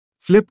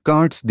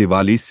Flipkart's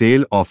Diwali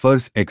sale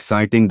offers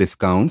exciting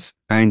discounts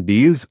and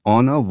deals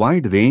on a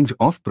wide range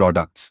of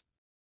products.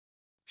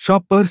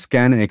 Shoppers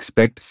can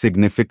expect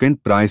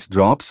significant price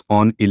drops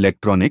on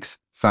electronics,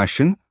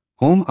 fashion,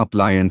 home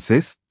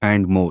appliances,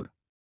 and more.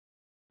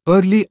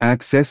 Early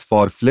access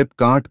for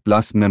Flipkart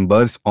Plus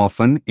members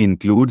often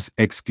includes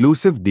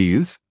exclusive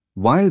deals,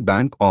 while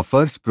bank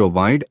offers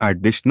provide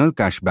additional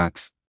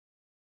cashbacks.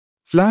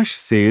 Flash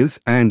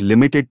sales and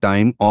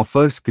limited-time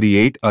offers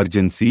create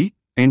urgency,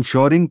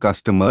 ensuring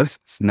customers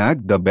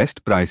snag the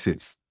best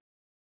prices.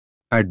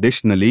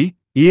 Additionally,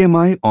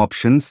 EMI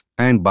options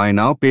and buy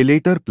now pay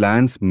later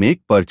plans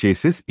make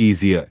purchases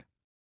easier.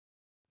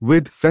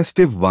 With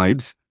festive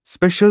vibes,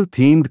 special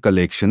themed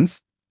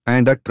collections,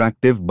 and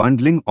attractive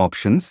bundling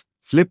options,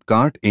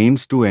 Flipkart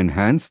aims to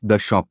enhance the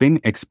shopping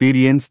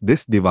experience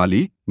this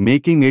Diwali,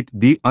 making it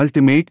the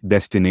ultimate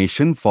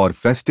destination for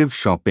festive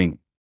shopping.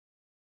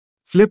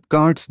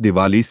 Flipkart's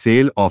Diwali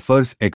sale offers